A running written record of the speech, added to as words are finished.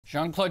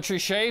Jean-Claude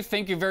Trichet,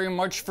 thank you very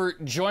much for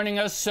joining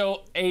us.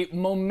 So, a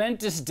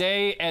momentous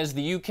day as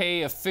the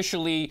UK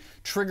officially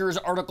triggers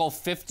Article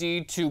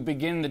 50 to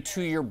begin the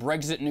two-year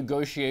Brexit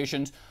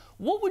negotiations.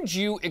 What would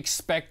you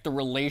expect the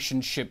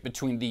relationship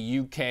between the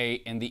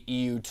UK and the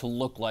EU to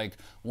look like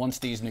once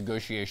these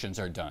negotiations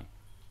are done?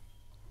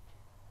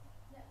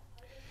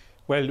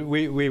 Well,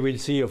 we will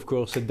see, of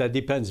course, and that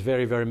depends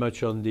very, very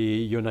much on the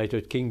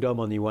United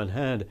Kingdom on the one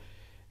hand,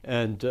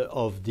 and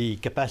of the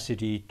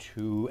capacity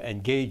to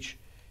engage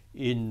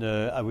in,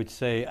 I would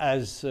say,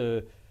 as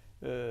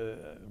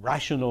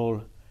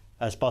rational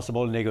as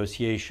possible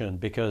negotiation,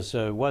 because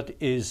what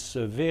is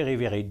very,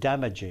 very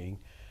damaging,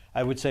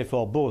 I would say,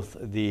 for both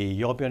the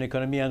European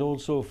economy and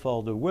also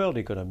for the world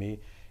economy,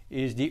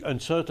 is the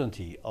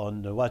uncertainty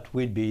on what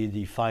will be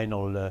the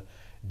final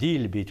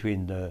deal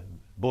between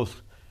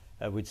both,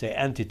 I would say,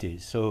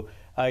 entities. So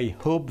I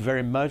hope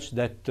very much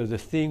that the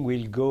thing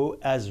will go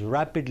as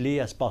rapidly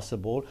as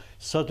possible,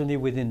 certainly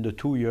within the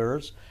 2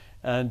 years,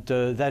 and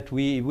that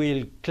we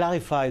will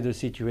clarify the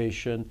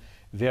situation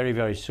very,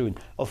 very soon.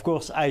 Of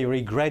course, I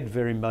regret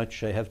very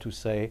much, I have to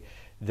say,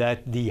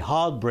 that the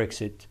hard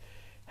Brexit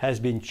has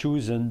been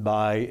chosen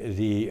by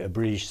the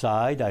British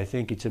side. I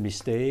think it's a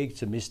mistake.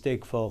 It's a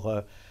mistake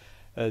for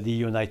the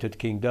United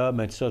Kingdom,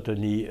 and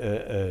certainly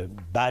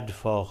bad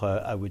for,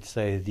 I would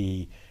say,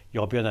 the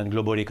European and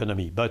global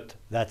economy. But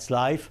that's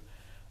life.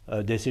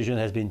 A decision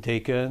has been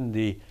taken.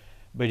 The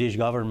British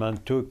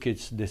government took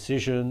its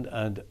decision,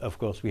 and of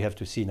course we have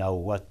to see now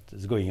what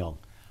is going on.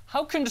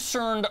 How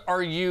concerned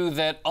are you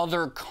that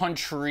other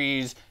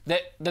countries,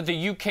 that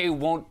the UK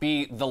won't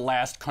be the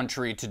last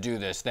country to do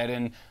this, that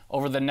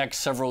over the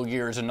next several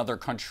years another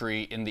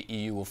country in the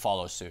EU will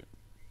follow suit?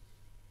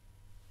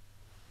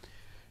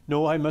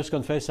 No, I must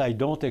confess I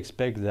don't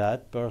expect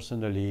that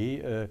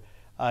personally.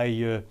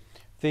 I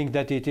think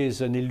that it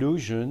is an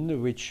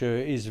illusion which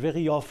is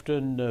very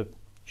often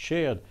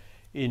shared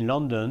in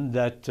London,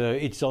 that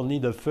it's only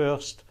the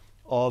first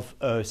of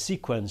a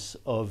sequence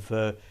of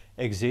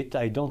exit.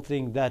 I don't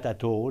think that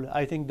at all.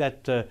 I think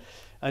that,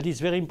 and it's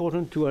very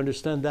important to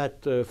understand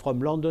that from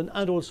London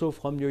and also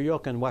from New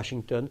York and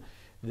Washington,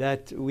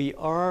 that we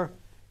are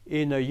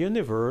in a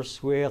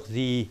universe where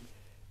the,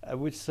 I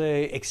would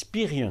say,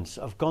 experience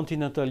of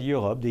continental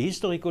Europe, the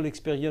historical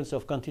experience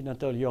of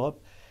continental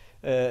Europe,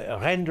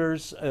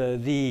 renders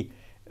the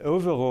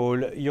overall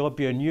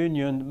European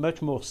Union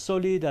much more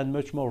solid and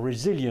much more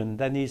resilient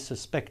than is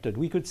suspected.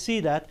 We could see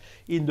that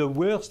in the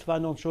worst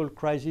financial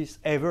crisis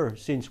ever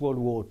since World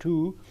War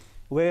II,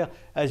 where,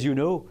 as you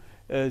know,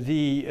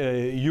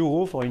 the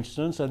euro, for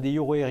instance, and the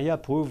euro area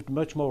proved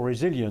much more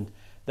resilient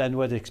than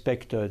was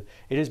expected.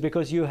 It is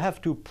because you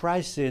have to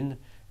price in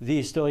the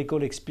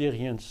historical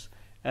experience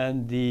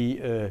and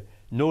the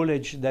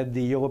knowledge that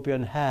the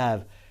Europeans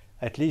have,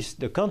 at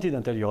least the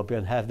continental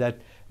Europeans have, that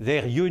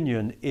their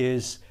union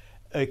is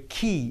a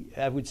key,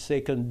 I would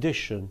say,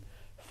 condition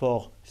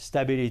for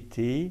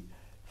stability,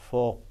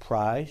 for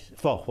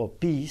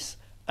peace,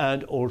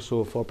 and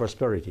also for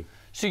prosperity.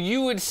 So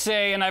you would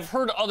say, and I've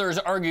heard others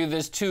argue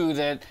this too,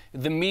 that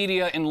the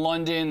media in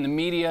London, the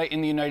media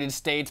in the United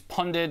States,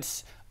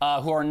 pundits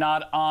who are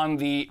not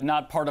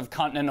part of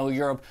continental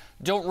Europe,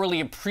 don't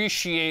really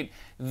appreciate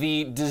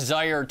the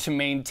desire to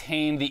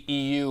maintain the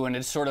EU, and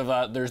it's sort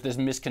of there's this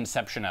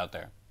misconception out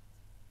there.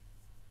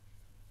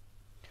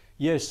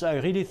 Yes, I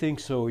really think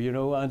so, you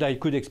know, and I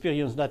could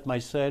experience that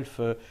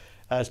myself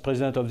as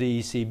president of the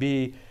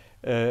ECB.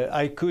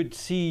 I could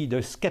see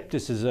the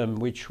skepticism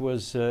which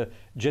was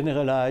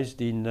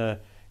generalized in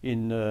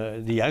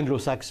the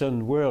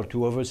Anglo-Saxon world, to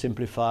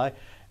oversimplify,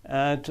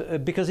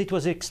 and because it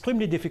was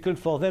extremely difficult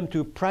for them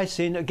to price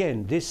in,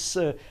 again, this,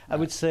 I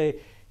would say,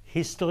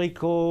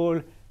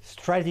 historical,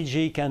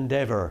 strategic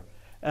endeavor.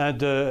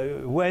 And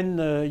when,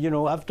 you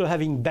know, after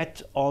having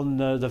bet on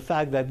the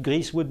fact that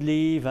Greece would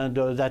leave and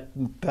that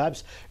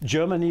perhaps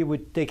Germany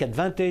would take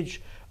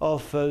advantage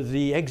of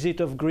the exit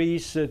of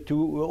Greece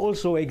to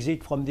also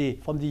exit from the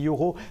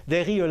euro,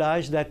 they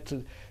realized that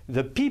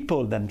the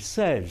people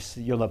themselves,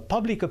 you know,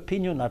 public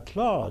opinion at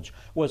large,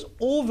 was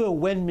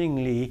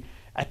overwhelmingly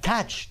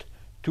attached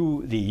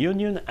to the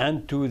union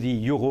and to the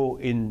euro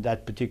in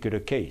that particular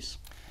case.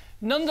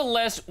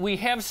 Nonetheless, we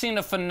have seen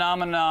a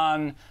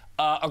phenomenon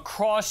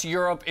across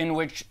Europe in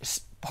which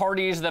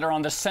parties that are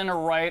on the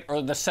center-right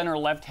or the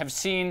center-left have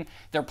seen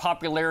their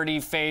popularity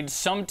fade,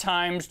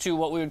 sometimes to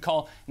what we would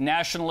call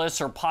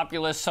nationalists or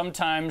populists,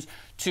 sometimes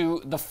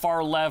to the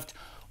far left.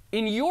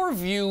 In your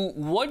view,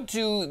 what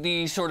do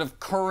the sort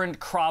of current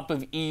crop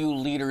of EU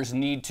leaders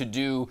need to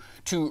do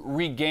to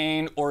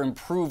regain or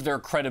improve their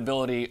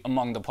credibility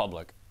among the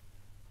public?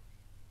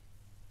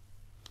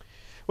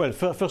 Well,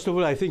 first of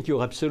all, I think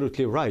you're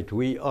absolutely right.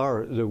 We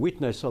are the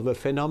witness of a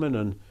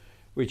phenomenon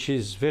which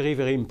is very,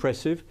 very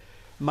impressive.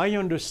 My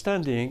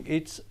understanding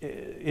is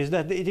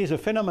that it is a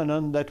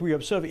phenomenon that we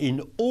observe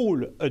in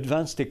all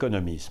advanced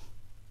economies,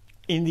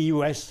 in the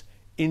US,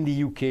 in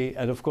the UK,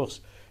 and of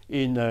course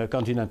in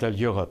continental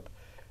Europe.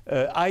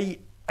 I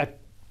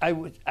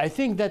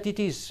think that it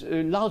is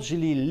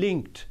largely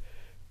linked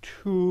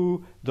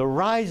to the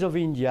rise of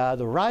India,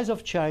 the rise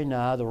of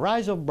China, the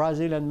rise of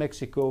Brazil and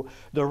Mexico,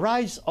 the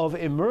rise of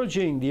the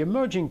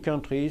emerging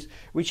countries,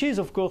 which is,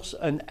 of course,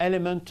 an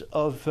element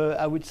of,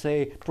 I would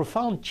say,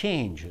 profound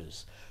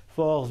changes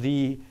for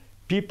the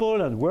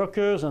people and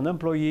workers and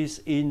employees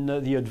in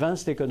the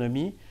advanced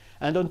economy.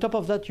 And on top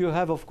of that, you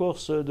have, of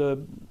course,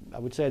 I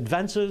would say,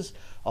 advances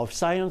of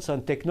science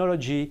and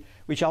technology,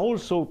 which are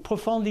also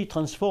profoundly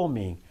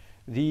transforming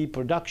the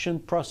production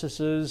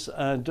processes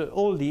and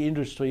all the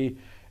industry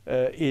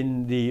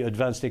in the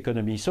advanced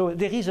economy. So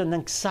there is an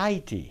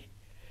anxiety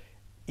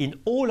in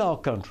all our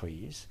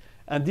countries,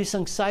 and this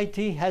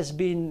anxiety has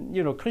been,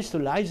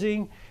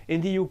 crystallizing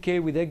in the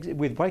UK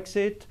with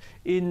Brexit,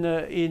 in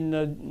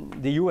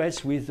the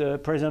US with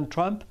President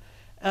Trump,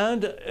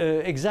 and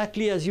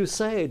exactly as you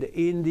said,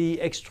 in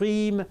the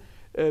extreme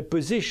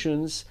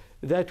positions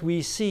that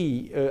we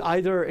see,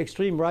 either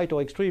extreme right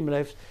or extreme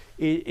left,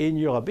 in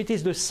Europe. It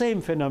is the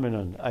same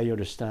phenomenon, I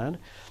understand.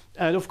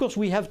 And of course,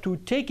 we have to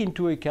take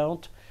into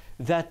account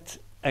that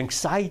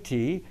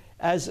anxiety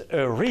as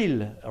a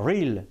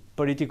real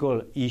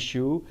political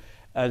issue.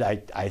 And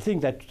I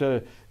think that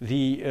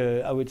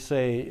I would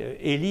say,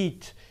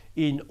 elite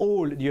in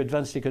all the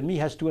advanced economy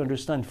has to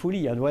understand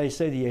fully. And when I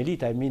say the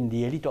elite, I mean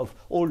the elite of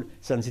all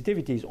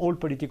sensitivities, all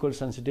political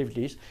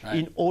sensitivities, right,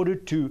 in order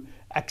to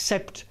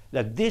accept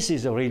that this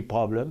is a real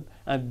problem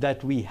and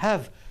that we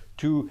have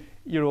to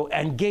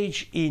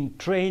engage in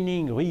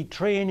training,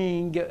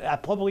 retraining,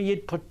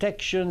 appropriate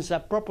protections,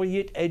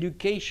 appropriate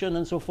education,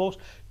 and so forth,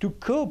 to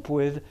cope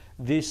with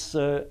this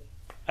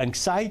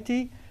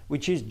anxiety,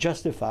 which is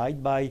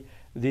justified by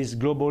this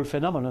global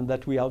phenomenon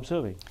that we are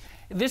observing.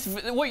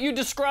 What you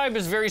describe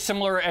is very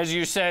similar, as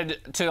you said,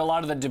 to a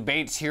lot of the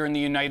debates here in the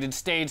United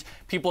States.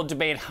 People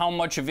debate how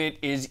much of it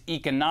is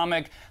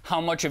economic,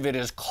 how much of it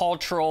is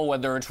cultural,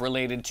 whether it's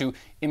related to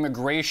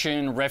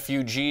immigration,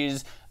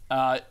 refugees,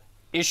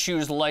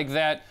 issues like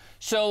that.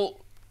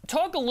 So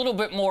talk a little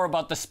bit more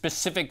about the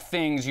specific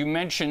things. You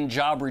mentioned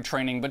job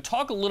retraining, but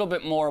talk a little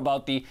bit more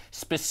about the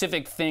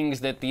specific things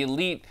that the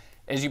elite,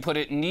 as you put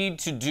it, need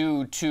to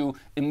do to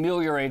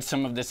ameliorate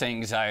some of this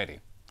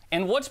anxiety.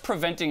 And what's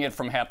preventing it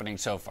from happening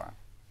so far?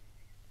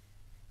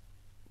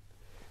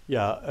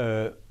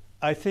 Yeah,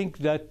 I think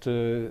that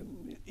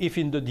if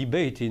in the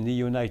debate in the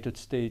United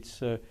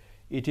States,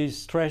 it is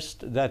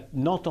stressed that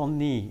not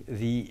only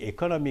the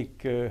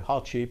economic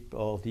hardship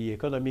or the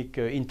economic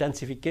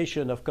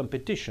intensification of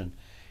competition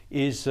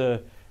is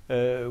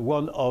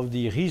one of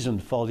the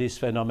reasons for this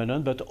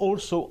phenomenon, but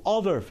also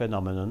other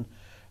phenomena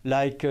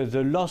like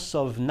the loss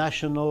of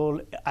national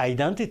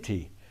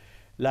identity,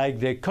 like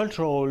the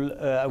cultural,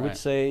 I would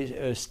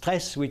say,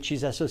 stress which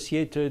is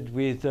associated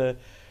with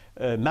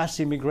mass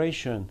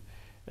immigration,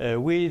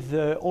 with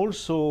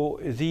also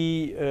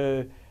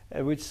the,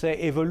 I would say,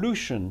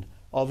 evolution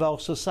of our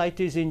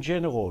societies in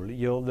general.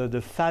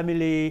 The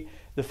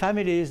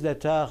families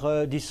that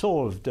are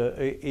dissolved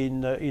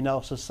in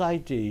our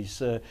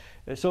societies.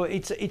 So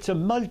it's a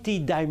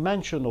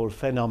multi-dimensional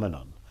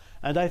phenomenon,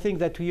 and I think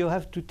that you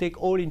have to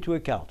take all into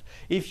account.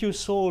 If you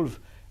solve,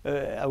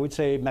 I would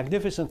say,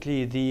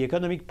 magnificently the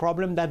economic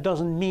problem, that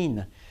doesn't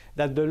mean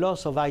that the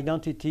loss of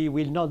identity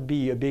will not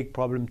be a big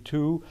problem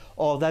too,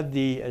 or that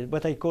the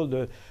what I call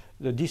the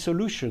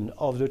dissolution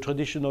of the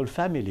traditional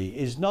family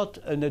is not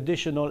an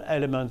additional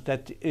element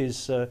that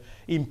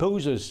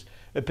imposes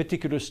a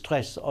particular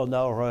stress on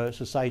our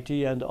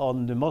society and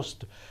on the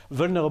most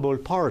vulnerable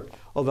part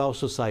of our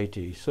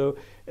society. So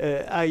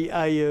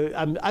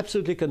I'm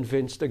absolutely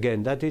convinced,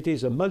 again, that it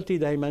is a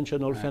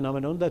multidimensional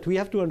phenomenon that we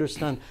have to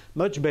understand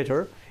much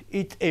better.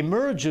 It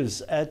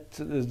emerges at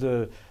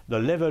the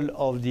level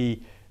of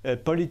the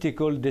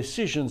political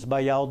decisions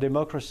by our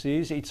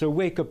democracies. It's a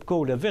wake-up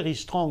call, a very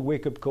strong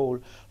wake-up call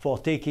for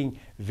taking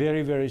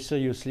very, very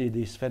seriously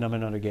this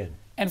phenomenon again.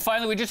 And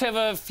finally, we just have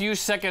a few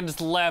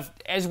seconds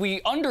left. As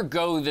we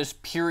undergo this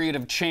period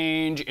of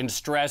change and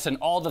stress and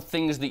all the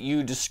things that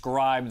you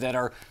described that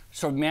are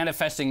sort of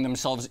manifesting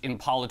themselves in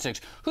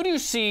politics, who do you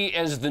see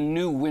as the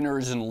new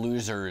winners and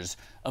losers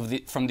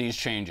from these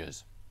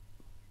changes?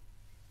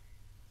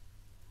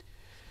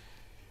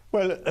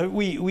 Well,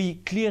 we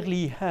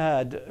clearly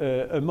had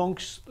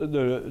amongst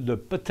the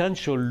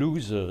potential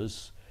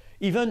losers,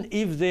 even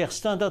if their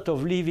standard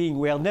of living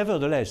were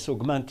nevertheless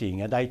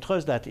augmenting, and I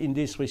trust that in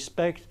this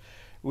respect,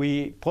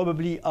 we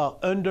probably are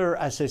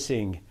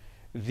under-assessing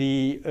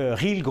the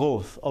real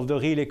growth of the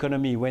real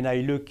economy when I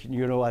look,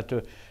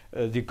 at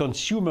the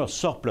consumer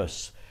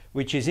surplus,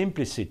 which is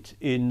implicit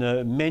in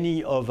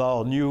many of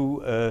our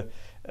new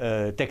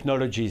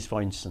technologies,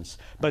 for instance.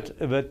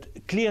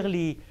 But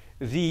clearly,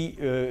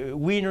 the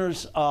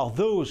winners are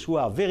those who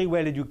are very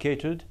well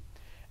educated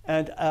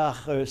and are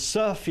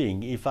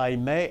surfing, if I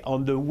may,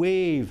 on the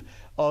wave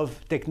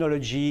of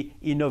technology,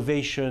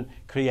 innovation,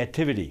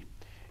 creativity.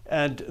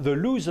 And the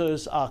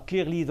losers are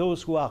clearly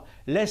those who are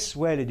less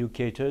well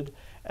educated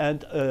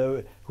and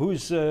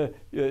whose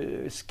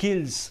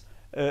skills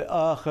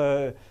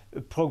are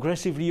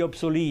progressively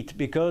obsolete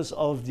because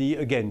of the,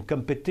 again,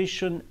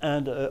 competition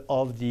and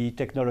of the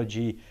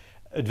technology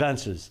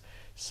advances.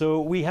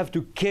 So we have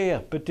to care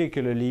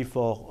particularly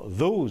for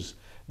those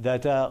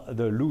that are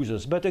the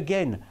losers. But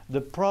again, the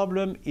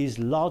problem is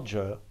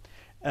larger.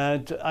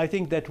 And I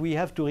think that we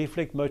have to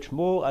reflect much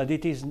more, and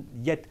it is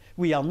yet,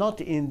 we are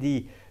not in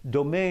the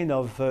domain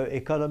of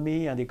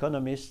economy and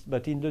economists,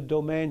 but in the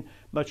domain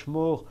much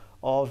more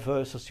of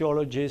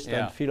sociologists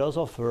and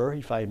philosophers,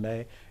 if I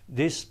may,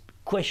 this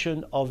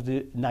question of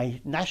the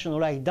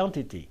national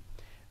identity,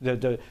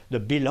 the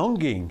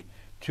belonging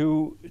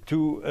to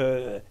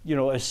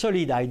a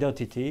solid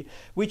identity,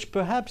 which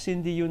perhaps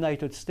in the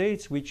United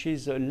States, which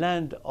is a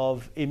land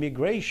of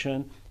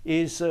immigration,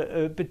 is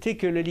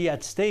particularly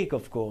at stake,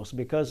 of course,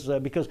 because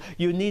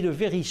you need a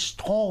very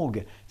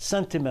strong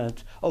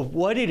sentiment of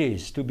what it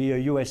is to be a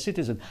US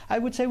citizen. I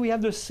would say we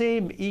have the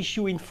same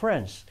issue in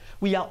France.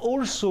 We are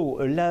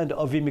also a land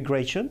of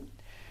immigration.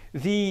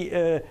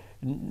 The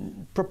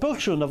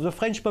proportion of the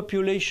French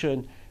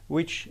population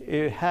which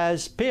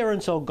has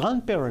parents or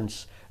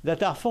grandparents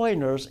that are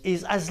foreigners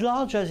is as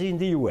large as in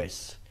the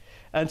US.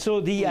 And so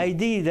the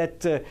idea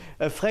that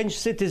a French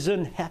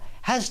citizen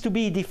has to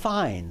be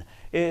defined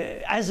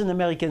as an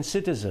American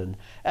citizen,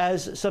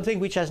 as something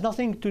which has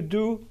nothing to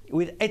do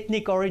with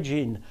ethnic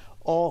origin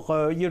or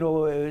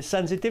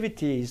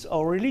sensitivities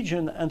or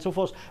religion and so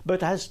forth,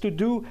 but has to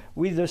do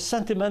with the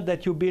sentiment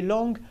that you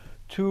belong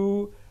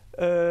to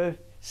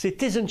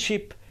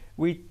citizenship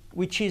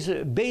which is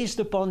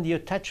based upon the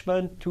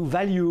attachment to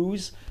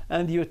values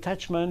and the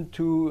attachment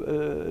to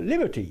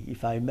liberty,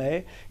 if I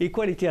may.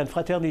 Equality and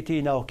fraternity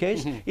in our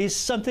case is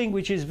something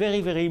which is very,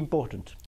 very important.